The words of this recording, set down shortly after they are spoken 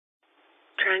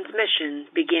Transmission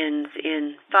begins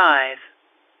in 5,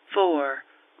 4,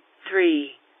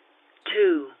 3,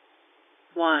 2,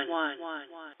 1.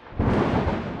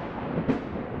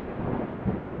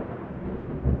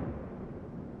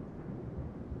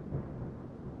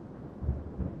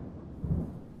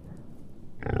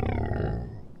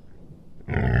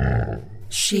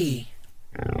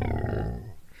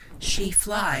 She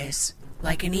flies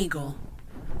like an eagle,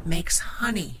 makes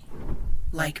honey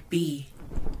like bee,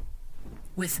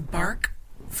 with bark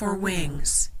for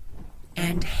wings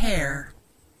and hair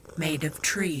made of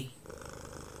tree,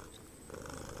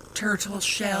 turtle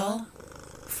shell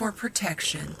for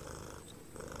protection,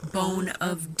 bone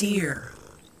of deer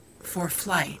for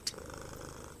flight.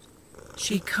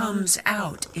 She comes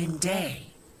out in day,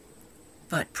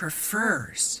 but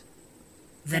prefers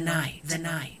the night.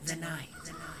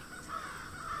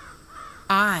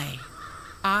 I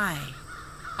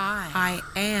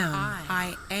am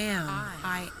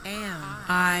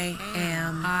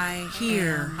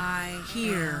here.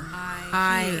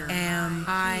 I am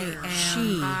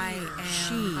she.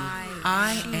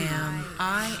 I am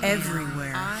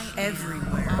everywhere.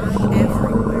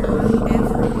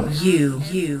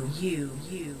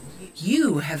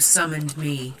 You have summoned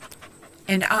me,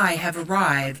 and I have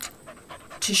arrived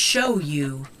to show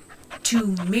you,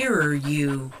 to mirror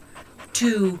you,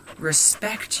 to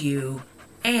respect you,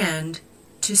 and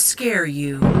to scare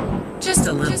you just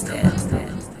a little bit.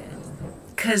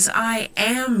 'Cause I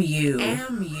am you.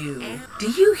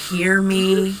 Do you hear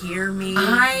me?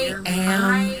 I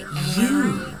am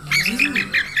you.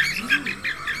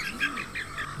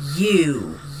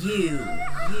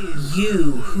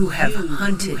 You who have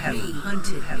hunted me,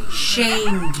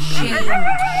 shamed me,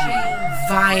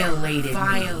 violated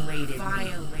me,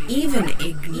 even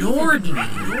ignored me.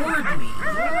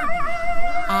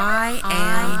 I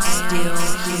am still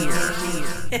here.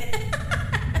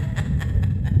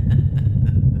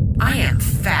 I am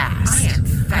fast.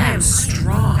 I am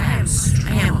strong. I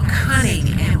am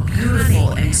cunning and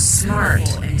beautiful and smart.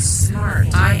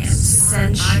 I am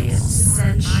sentient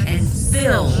and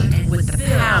filled with the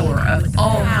power of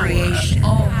all creation.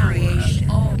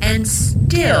 And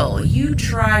still you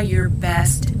try your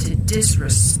best to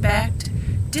disrespect,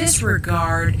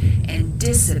 disregard, and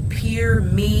disappear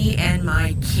me and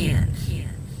my kin.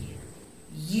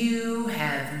 You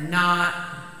have not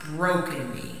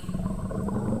broken me.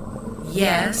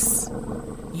 Yes,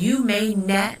 you may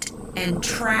net and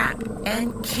trap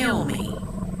and kill me.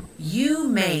 You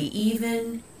may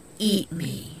even eat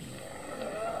me.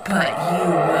 But you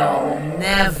will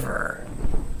never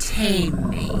tame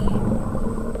me.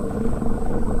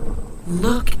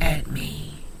 Look at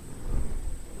me.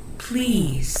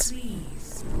 Please,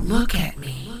 look at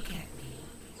me.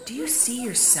 Do you see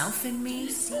yourself in me?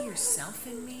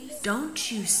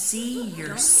 Don't you see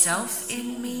yourself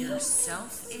in me?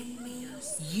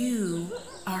 You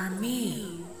are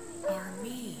me.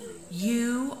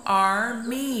 You are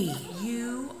me.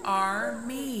 You are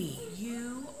me.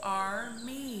 You are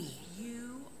me.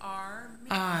 You are me.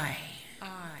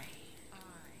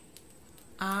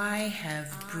 I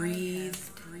have breathed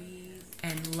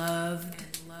and loved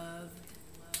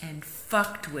and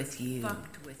fucked with you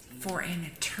for an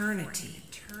eternity.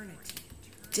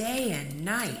 Day and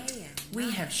night,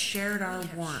 we have shared our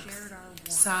warmth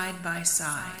side by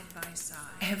side.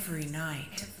 Every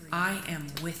night, I am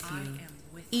with you,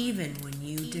 even when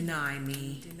you deny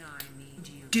me.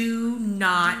 Do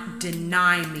not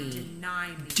deny me.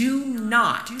 Do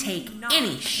not take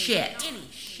any shit.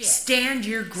 Stand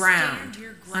your ground,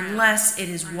 unless it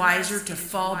is wiser to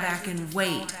fall back and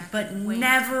wait, but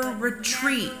never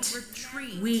retreat.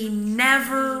 We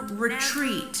never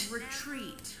retreat.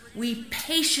 We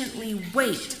patiently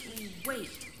wait,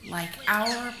 like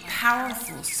our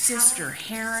powerful sister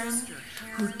Heron,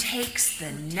 who takes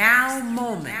the now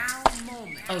moment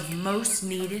of most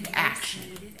needed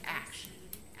action.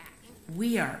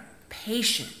 We are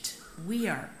patient.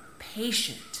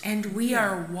 And we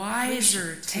are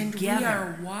wiser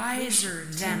together.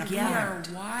 Than apart.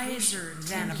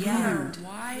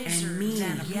 And me,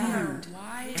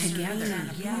 together.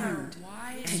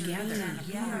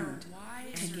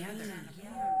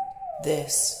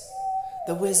 This,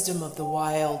 the wisdom of the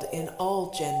wild in all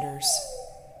genders.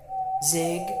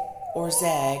 Zig or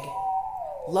zag,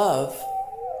 love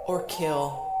or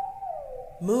kill,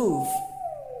 move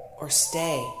or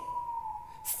stay,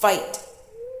 fight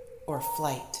or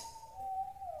flight.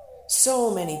 So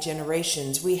many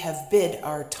generations we have bid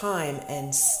our time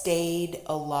and stayed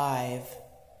alive.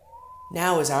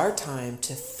 Now is our time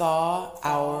to thaw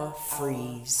our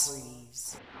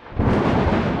freeze.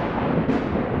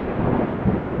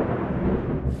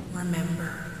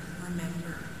 Remember,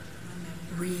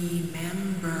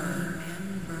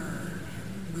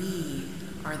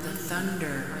 are the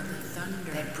thunder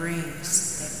that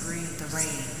brings the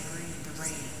rain.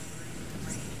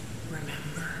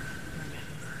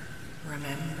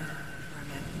 Remember.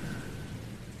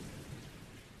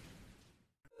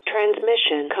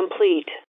 Transmission complete.